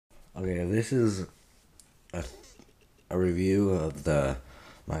Okay, this is a, a review of the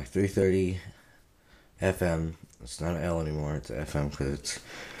my 330 FM. It's not an L anymore. It's an FM because it's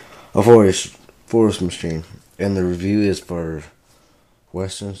a forest machine. And the review is for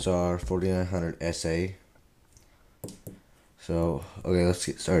Western Star 4900 SA. So okay, let's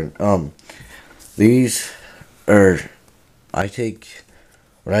get started. These are I take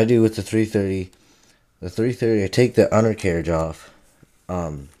what I do with the 330. The 330, I take the undercarriage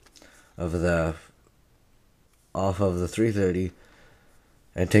um, of the off of the 330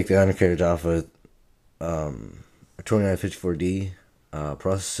 and take the undercarriage off of a 2954D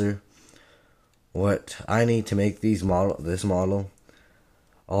processor. What I need to make this model,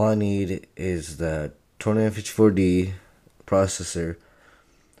 all I need is the 2954D processor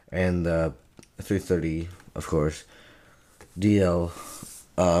and the 330, of course, DL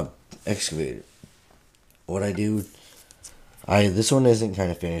excavator. What I do, this one isn't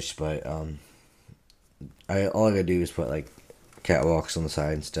kind of finished, but I all I gotta do is put like catwalks on the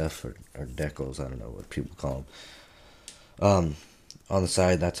side and stuff, or decals. I don't know what people call them. On the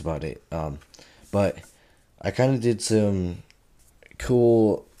side, that's about it. But I kind of did some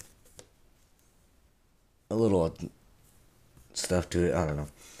cool, a little stuff to it. I don't know,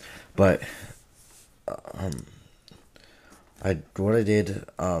 but um, what I did.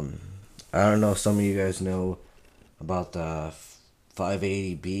 I don't know if some of you guys know about the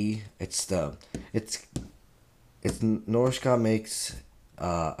 580B. It's Norskott makes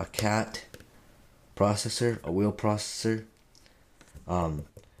a cat processor, a wheel processor.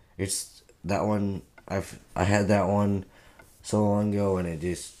 It's that one. I had that one so long ago, and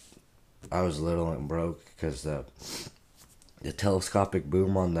I was little and broke because the telescopic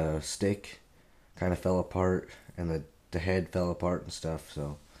boom on the stick kind of fell apart, and the head fell apart and stuff.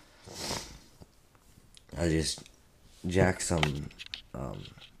 So I just jacked some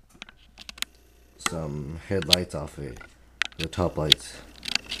headlights off it, the top lights.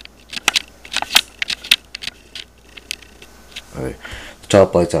 Alright, the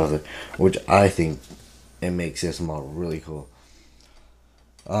top lights off it, which I think it makes this model really cool.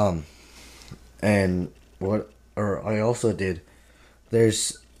 And what, or I also did,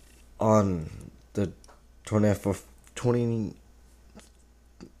 there's on the 20,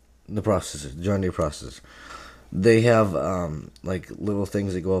 the processor, the John Deere processor. They have like little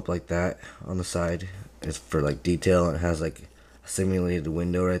things that go up like that on the side. It's for like detail, and it has like a simulated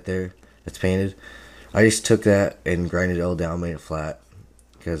window right there. It's painted. I just took that and grinded it all down, made it flat,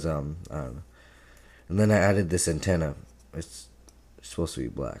 because I don't know. And then I added this antenna. It's supposed to be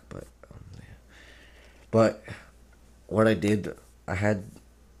black, yeah. But what I did, I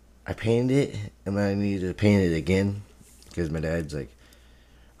painted it, and then I needed to paint it again because my dad's like,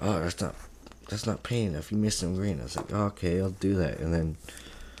 "Oh, that's not paint enough. You missed some green." I was like, oh, "Okay, I'll do that." And then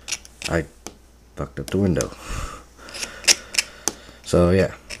I fucked up the window. So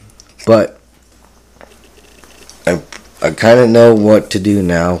yeah, but I kind of know what to do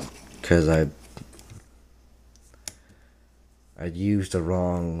now because I used the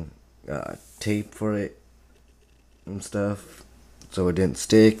wrong tape for it and stuff, so it didn't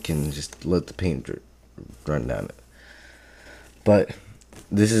stick, and just let the paint run down it. But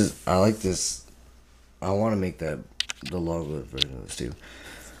I like this. I want to make the logo version of this too.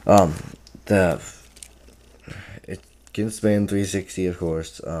 Um, the it can span 360, of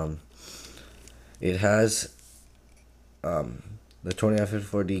course. It has the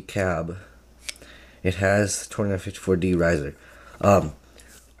 2954D cab. It has 2954D riser.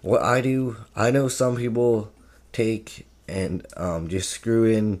 What I do, I know some people take and just screw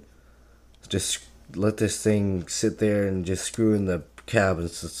in, just let this thing sit there and just screw in the cab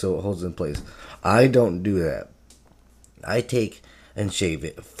so it holds in place. I don't do that. I take and shave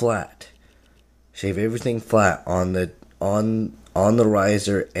it flat. Shave everything flat on the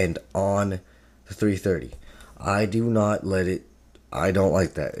riser and on the 330. I do not let it. I don't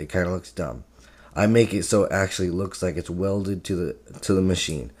like that. It kind of looks dumb. I make it so it actually looks like it's welded to the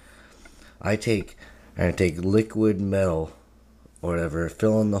machine. I take liquid metal or whatever,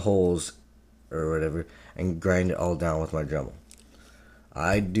 fill in the holes or whatever, and grind it all down with my Dremel.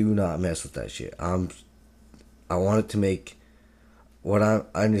 I do not mess with that shit. I want it to make what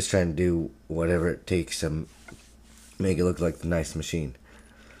I'm just trying to do whatever it takes to make it look like the nice machine.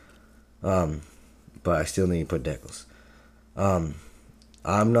 But I still need to put decals.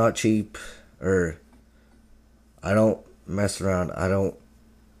 I'm not cheap, or I don't mess around. I don't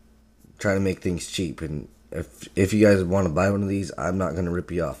try to make things cheap. And if you guys want to buy one of these, I'm not gonna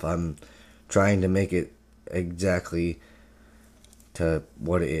rip you off. I'm trying to make it exactly to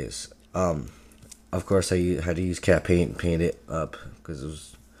what it is. Of course, I had to use cat paint and paint it up because it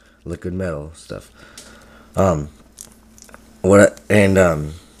was liquid metal stuff. What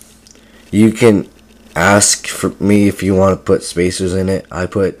and You can ask for me if you want to put spacers in it. I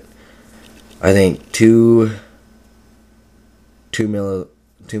think two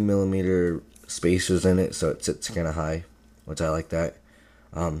millimeter spacers in it, so it sits kind of high, which I like that.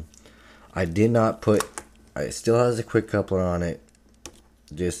 I did not put. It still has a quick coupler on it.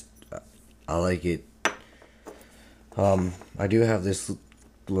 Just I like it. I do have this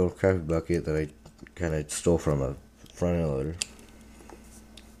little crappy bucket that I kind of stole from a front end loader,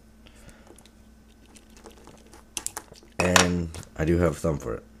 and I do have a thumb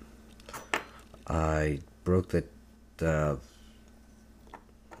for it. I broke the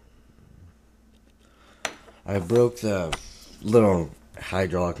I broke the little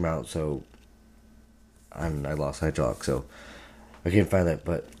hydraulic mount, so I lost hydraulic, so I can't find that,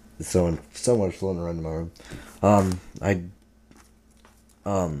 but it's somewhere floating around in my room.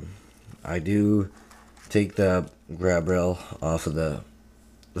 I do take the grab rail off of the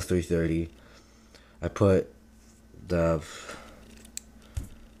 330. I put the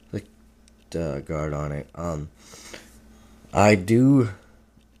guard on it. I do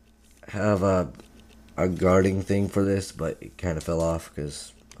have a guarding thing for this, but it kind of fell off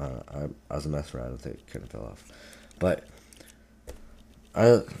because I was messing around with it. It kind of fell off, but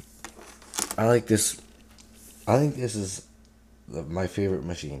I like this. I think this is my favorite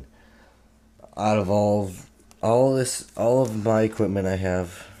machine out of all of my equipment I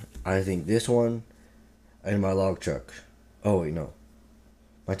have. I think this one and my log truck. Oh wait, no,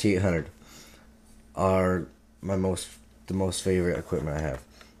 my T800 are the most favorite equipment I have.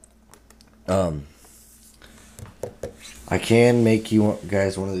 I can make you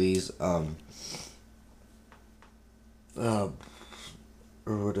guys one of these or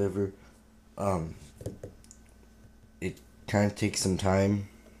whatever. It kind of takes some time,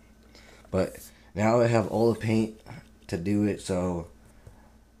 but now I have all the paint to do it, so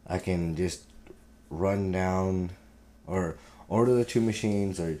I can just run down or order the two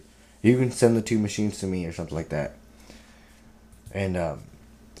machines, or you can send the two machines to me or something like that, and I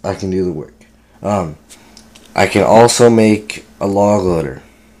can do the work. I can also make a log loader.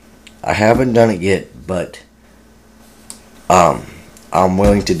 I haven't done it yet, but I'm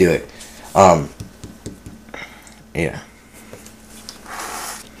willing to do it. Yeah.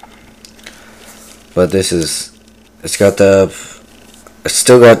 But it's still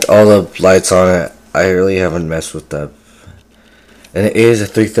got all the lights on it. I really haven't messed with that. And it is a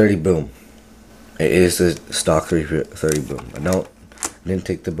 330 boom. It is the stock 330 boom. Didn't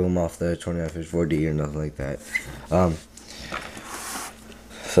take the boom off the 2954D or nothing like that.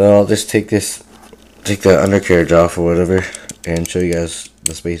 So I'll just take the undercarriage off or whatever, and show you guys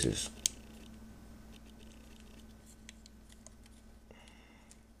the spacers.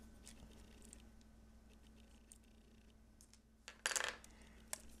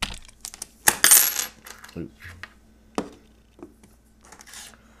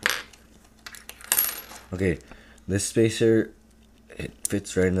 Okay, this spacer, it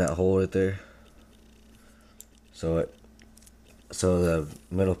fits right in that hole right there. So the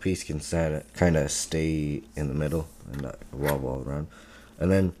middle piece can kind of stay in the middle and not wobble all around.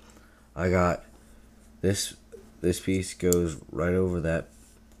 And then I got this piece goes right over that,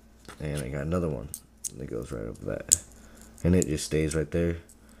 and I got another one that goes right over that, and it just stays right there.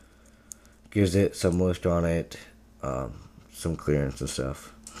 Gives it some lift on it, some clearance and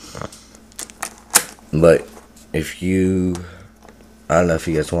stuff. But if you, I don't know if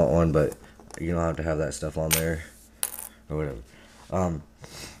you guys want one, but you don't have to have that stuff on there or whatever.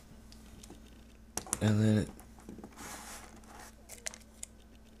 And then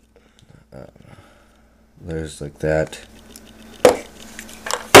there's like that,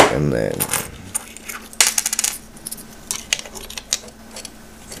 and then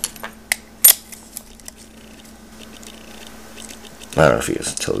I don't know if you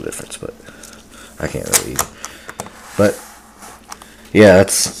guys can tell the difference, but I can't really. But yeah,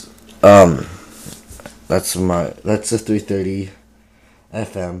 that's the 330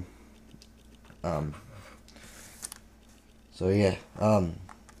 FM. So yeah,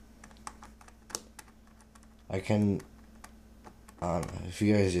 I can. If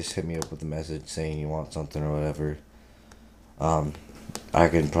you guys just hit me up with a message saying you want something or whatever, I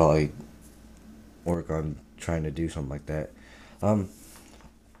can probably work on trying to do something like that.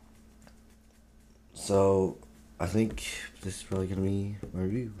 So I think this is probably gonna be my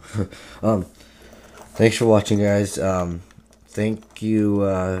review. Thanks for watching, guys. Thank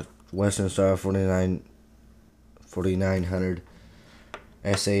you, Western Star 4900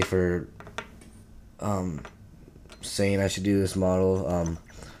 SA for saying I should do this model.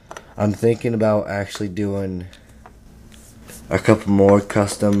 I'm thinking about actually doing a couple more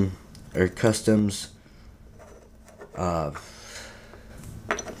customs,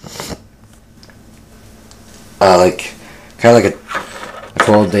 like kind of like a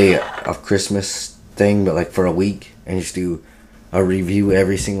 12-day of Christmas thing, but like for a week, and just do a review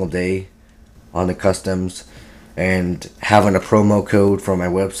every single day on the customs, and having a promo code for my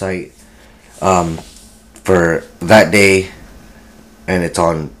website for that day, and it's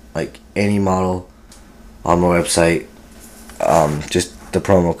on like any model on my website. Just the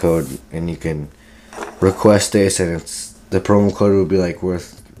promo code, and you can request this, and it's the promo code will be like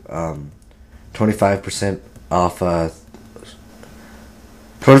worth 25% off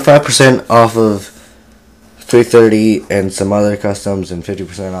 25% off of 330 and some other customs, and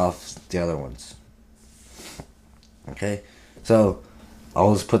 50% off the other ones. Okay, so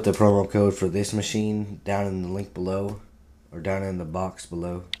I'll just put the promo code for this machine down in the link below, or down in the box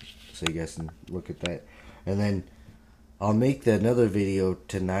below, so you guys can look at that. And then I'll make another video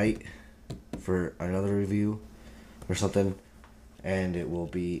tonight for another review or something, and it will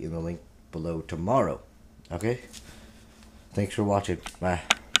be in the link below tomorrow. Okay? Thanks for watching. Bye.